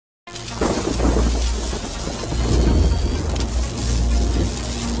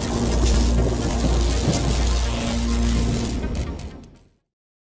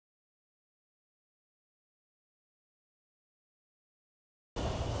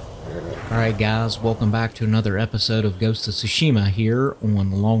Alright guys, welcome back to another episode of Ghost of Tsushima here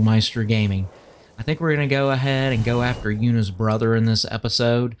on Meister Gaming. I think we're going to go ahead and go after Yuna's brother in this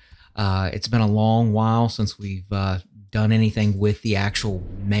episode. It's been a long while since we've done anything with the actual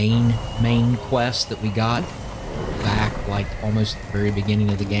main quest that we got back like almost at the very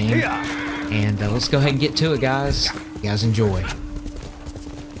beginning of the game. And let's go ahead and get to it, guys. You guys enjoy.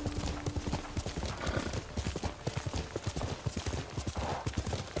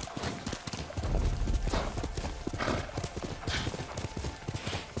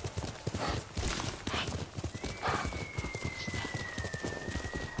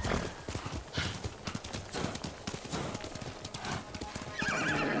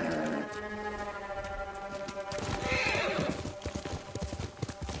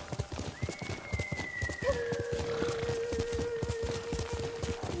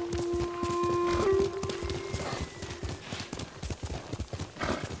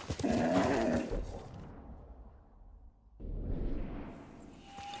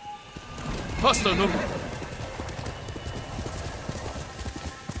 Faster, no.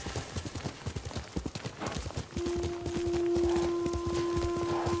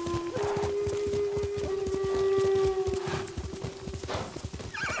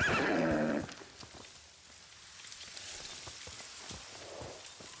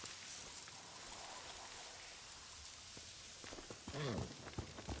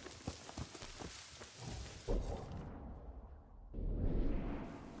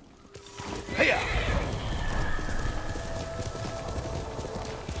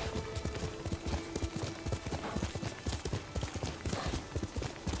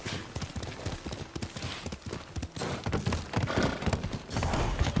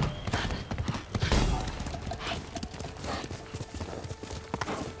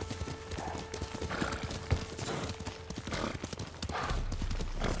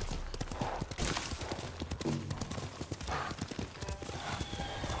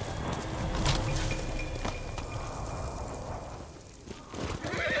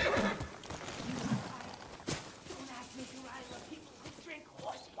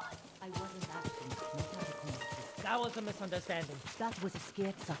 That was a misunderstanding. That was a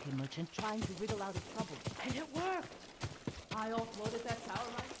scared sake merchant trying to wriggle out of trouble. And it worked! I offloaded that tower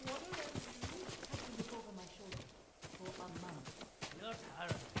right water and I can look over my shoulder for a month. you're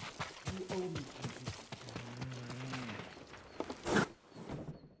tired. You owe me, Kenzie.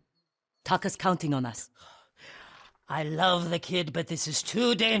 Taka's counting on us. I love the kid, but this is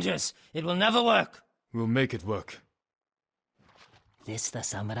too dangerous. It will never work. We'll make it work. This the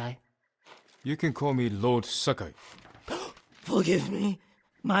samurai? You can call me Lord Sakai. Forgive me,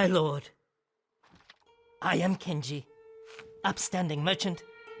 my lord. I am Kenji, upstanding merchant,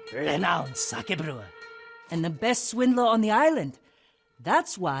 renowned sake brewer. And the best swindler on the island.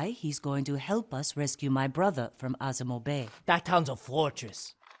 That's why he's going to help us rescue my brother from Azamo Bay. That town's a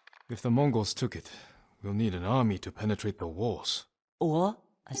fortress. If the Mongols took it, we'll need an army to penetrate the walls. Or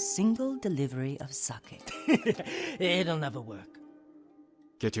a single delivery of sake. It'll never work.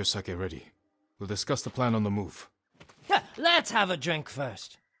 Get your sake ready. We'll discuss the plan on the move. Let's have a drink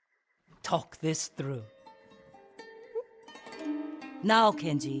first. Talk this through. Now,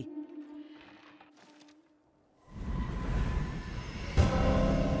 Kenji.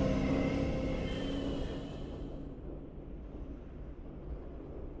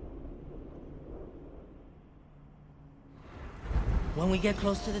 When we get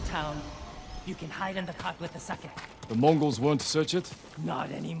close to the town, you can hide in the cart with the sake. The Mongols won't search it?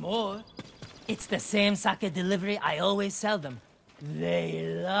 Not anymore. It's the same sake delivery I always sell them. They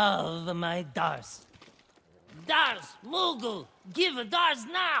love my dars. Dars, Mughal, give a dars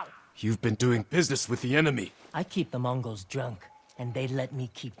now! You've been doing business with the enemy. I keep the Mongols drunk, and they let me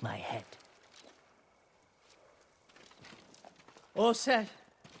keep my head. All set.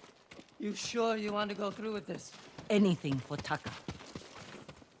 You sure you want to go through with this? Anything for Taka.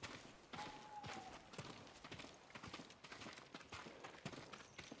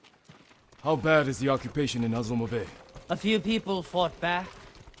 How bad is the occupation in Azamo Bay? A few people fought back.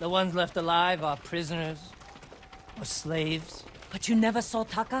 The ones left alive are prisoners. Or slaves. But you never saw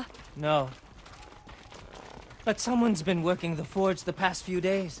Taka? No. But someone's been working the forge the past few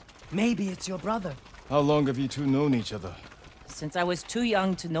days. Maybe it's your brother. How long have you two known each other? Since I was too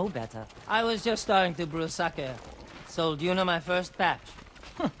young to know better. I was just starting to brew sake. Sold Yuna my first batch.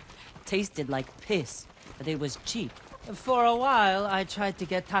 Tasted like piss, but it was cheap. For a while, I tried to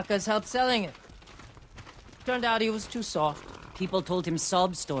get Taka's help selling it. Turned out he was too soft. People told him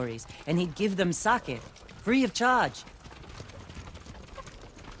sob stories, and he'd give them sake, free of charge.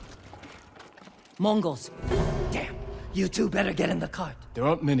 Mongols. Damn! You two better get in the cart. There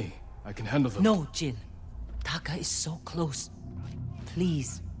aren't many. I can handle them. No, Jin. Taka is so close.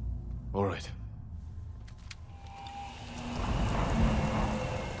 Please. All right.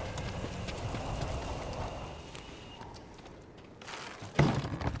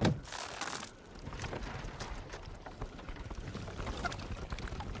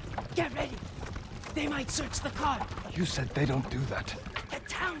 Get ready. They might search the cart. You said they don't do that. The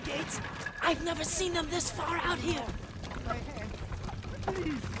town gates. I've never seen them this far out here.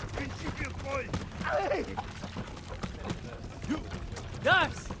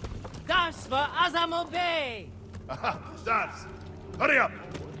 Dars! Dars for Azamo Bay! Stars! Hurry up!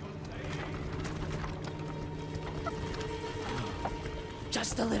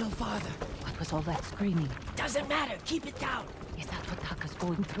 Just a little farther. What was all that screaming? Doesn't matter. Keep it down. Is that what Taka's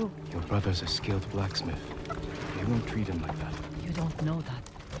going through? Your brother's a skilled blacksmith. They won't treat him like that. You don't know that.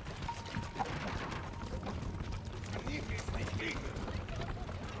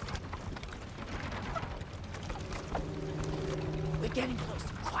 We're getting close.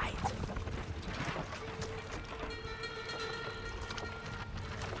 Quiet.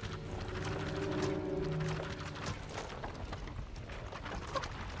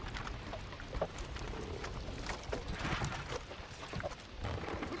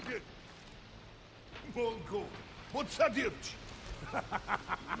 Mongo, podsadziewci!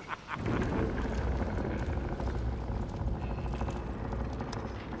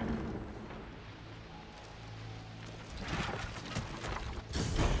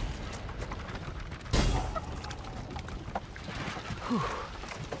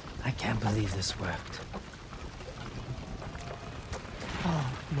 I can't believe this worked. Oh,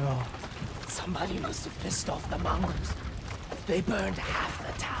 no. Somebody must have pissed off the Mongols. They burned half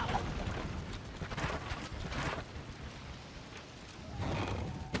the town.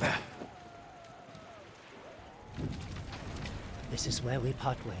 This is where we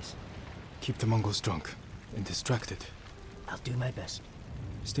part ways. Keep the Mongols drunk and distracted. I'll do my best.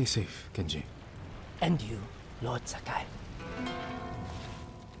 Stay safe, Genji. And you, Lord Sakai.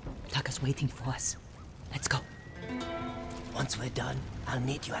 Taka's waiting for us. Let's go. Once we're done, I'll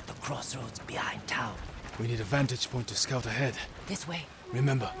meet you at the crossroads behind town. We need a vantage point to scout ahead. This way.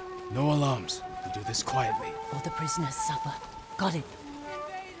 Remember, no alarms. We do this quietly. All the prisoners suffer. Got it.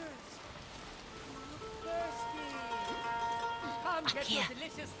 Come Up get here. your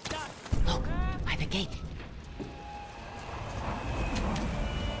delicious duck. Look, by the gate.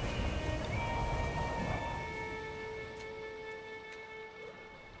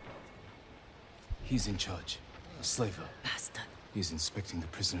 He's in charge. A slaver. Bastard. He's inspecting the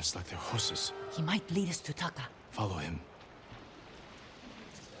prisoners like they're horses. He might lead us to Taka. Follow him.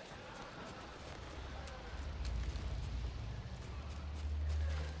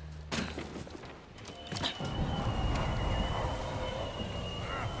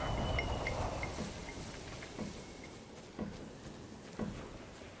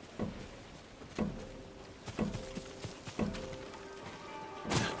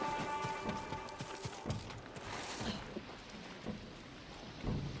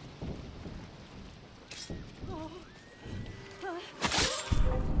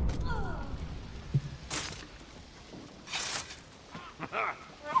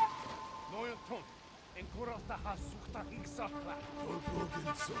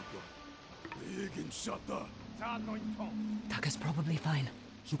 Taka's probably fine.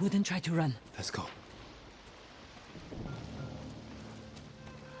 He wouldn't try to run. Let's go.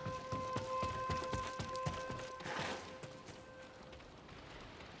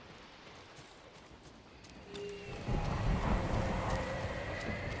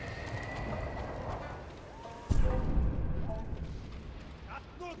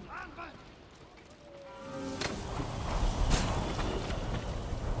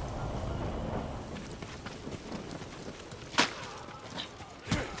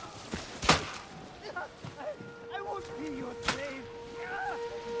 I won't be your slave.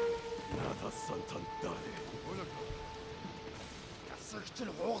 Nada Santantare. Kasırçın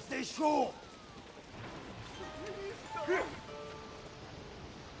hoğuzde şu!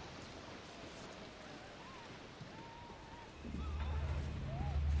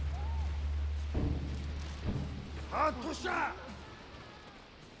 Antuşa!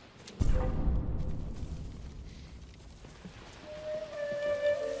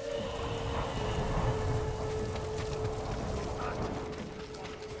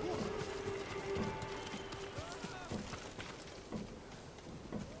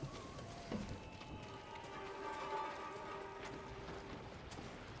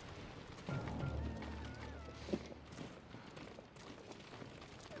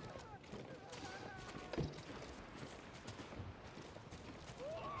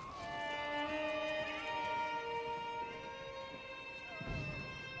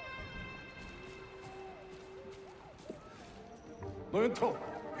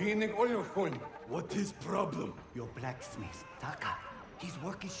 What is problem? Your blacksmith, Taka. His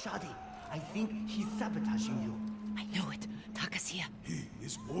work is shoddy. I think he's sabotaging you. I know it. Taka's here. He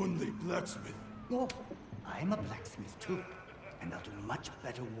is only blacksmith. No, I'm a blacksmith too. And I'll do much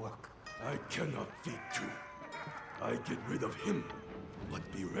better work. I cannot feed you. I get rid of him. But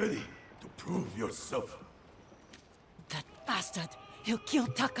be ready to prove yourself. That bastard! He'll kill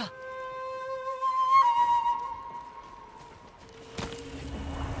Taka!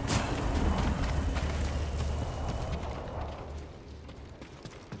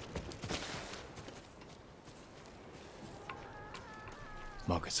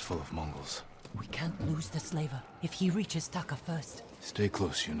 Market's full of Mongols. We can't lose the slaver if he reaches Taka first. Stay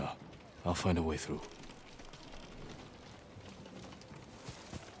close, Yuna. I'll find a way through.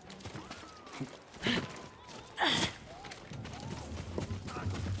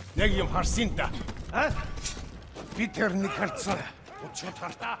 Negium Harsinta. Huh? Peter Nikartsa.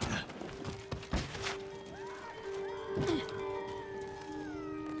 Uchotarta.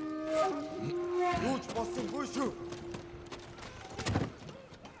 Huge Boston Bushu.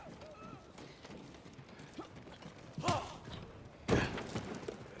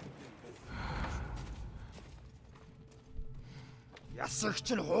 Ясагч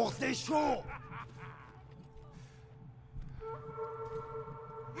нь хугалаа шүү.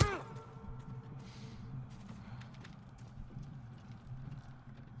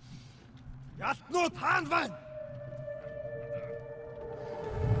 Ялтнууд хаана байна?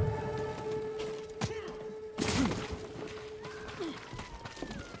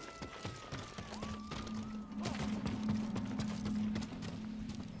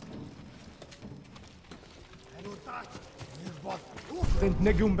 Тэнд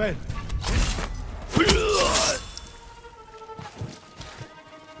нэг юм байна.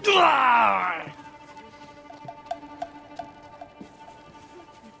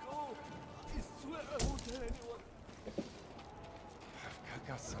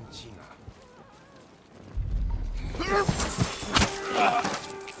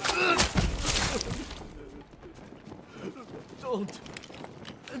 Don't.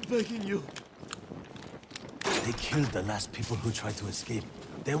 I'm begging you. They killed the last people who tried to escape.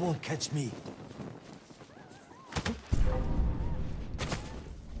 They won't catch me.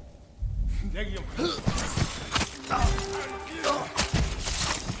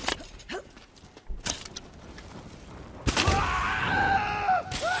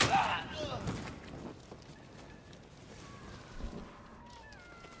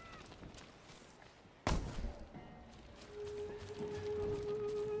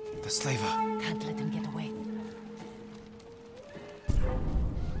 The slaver. Can't let him get away.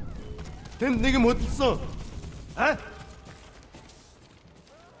 Тэнд нэг юм хөдөлсөн. А?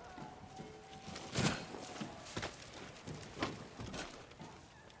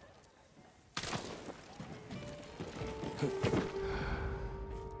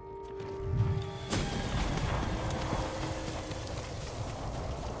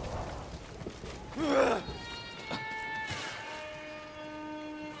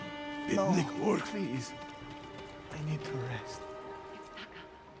 No, please. I need to rest.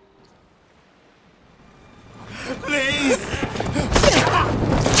 Please!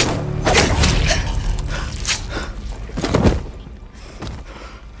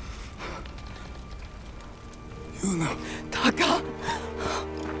 Yuna. Taka!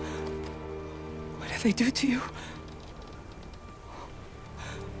 What did they do to you?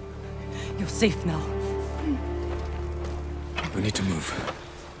 You're safe now. We need to move.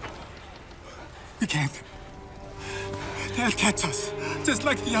 We can't. They'll catch us, just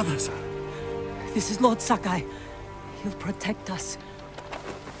like the others. This is Lord Sakai. He'll protect us.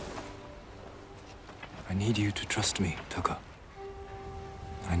 I need you to trust me, Taka.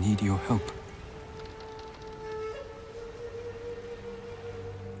 I need your help.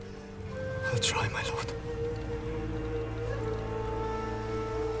 I'll try, my lord.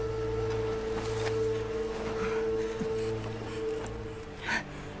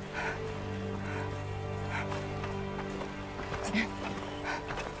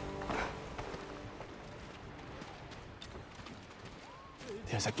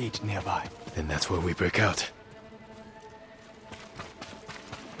 There's a gate nearby. Then that's where we break out.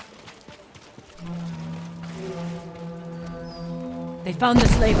 They found the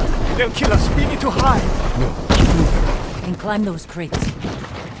slaver. They'll kill us. We need to hide. And climb those crates.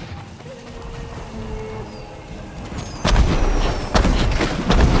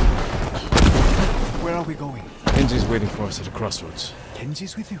 Where are we going? Genji's waiting for us at a crossroads.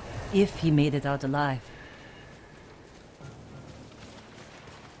 Kenji's with you? If he made it out alive.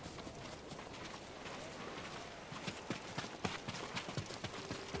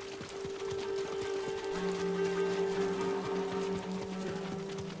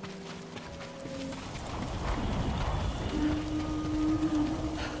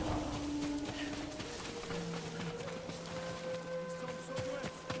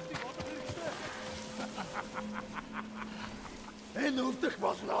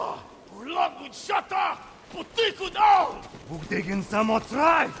 Bugdegin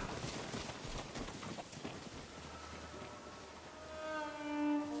samotrai!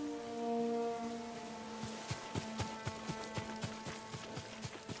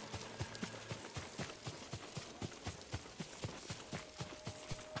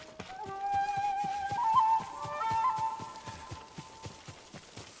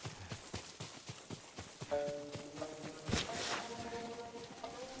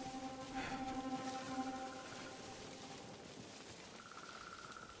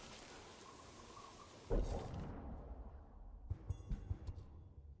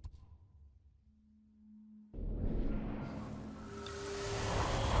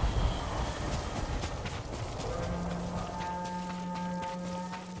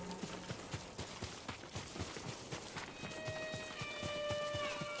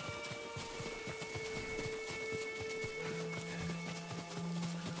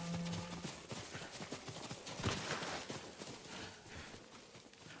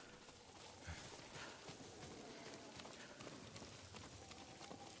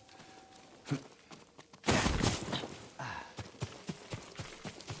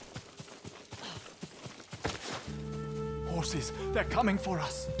 Horses, they're coming for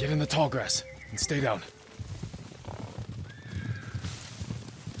us. Get in the tall grass and stay down.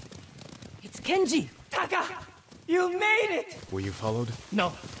 It's Kenji! Taka! You made it! Were you followed?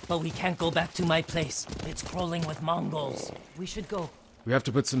 No, but we can't go back to my place. It's crawling with Mongols. We should go. We have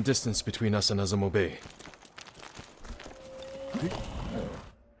to put some distance between us and Azamo Bay.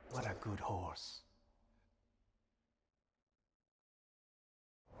 What a good horse.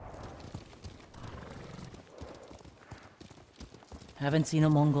 Haven't seen a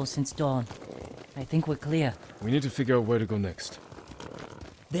Mongol since dawn. I think we're clear. We need to figure out where to go next.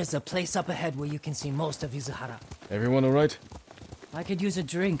 There's a place up ahead where you can see most of Izuhara. Everyone alright? I could use a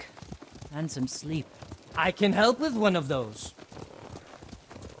drink. And some sleep. I can help with one of those.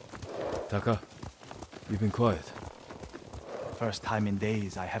 Taka, you've been quiet. First time in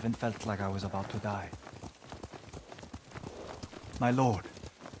days I haven't felt like I was about to die. My lord,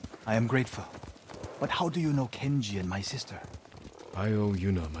 I am grateful. But how do you know Kenji and my sister? I owe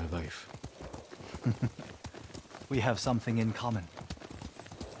Yuna my life. We have something in common.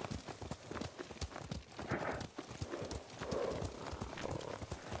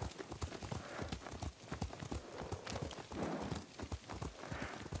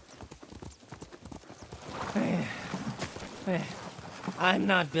 I'm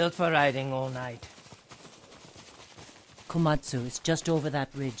not built for riding all night. Komatsu is just over that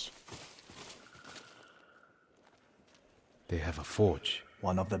ridge. They have a forge.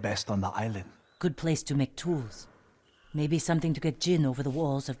 One of the best on the island. Good place to make tools. Maybe something to get Jin over the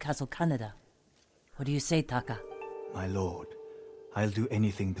walls of Castle Kaneda. What do you say, Taka? My lord, I'll do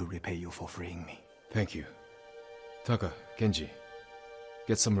anything to repay you for freeing me. Thank you. Taka, Kenji,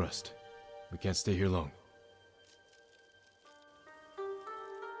 get some rest. We can't stay here long.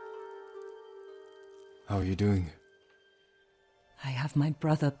 How are you doing? I have my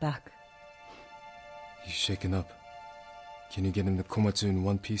brother back. He's shaken up. Can you get him to Komatsu in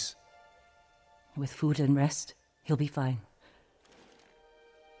one piece? With food and rest, he'll be fine.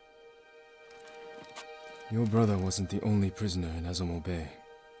 Your brother wasn't the only prisoner in Azamo Bay.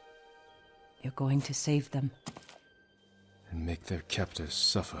 You're going to save them. And make their captors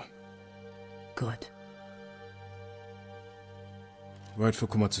suffer. Good. Ride for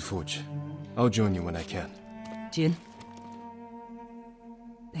Komatsu Forge. I'll join you when I can. Jin?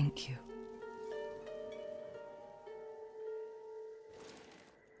 Thank you.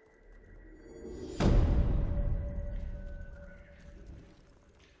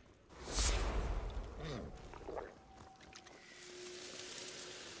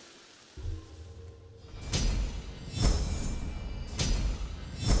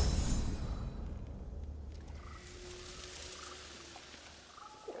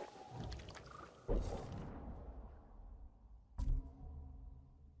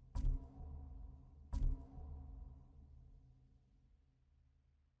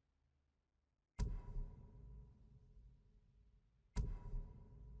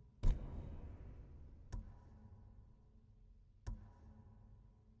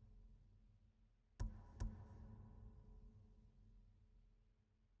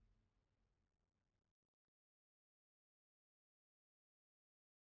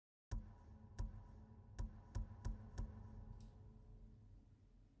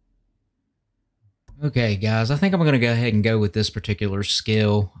 Okay, guys, I think I'm going to go ahead and go with this particular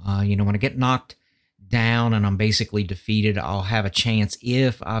skill. When I get knocked down and I'm basically defeated, I'll have a chance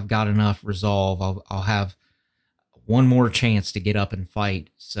if I've got enough resolve. I'll have one more chance to get up and fight.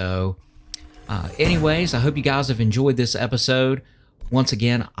 So anyways, I hope you guys have enjoyed this episode. Once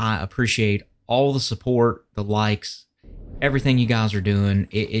again, I appreciate all the support, the likes, everything you guys are doing.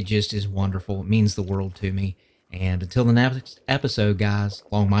 It just is wonderful. It means the world to me. And until the next episode, guys,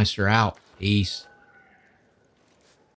 Long Meister out. Peace.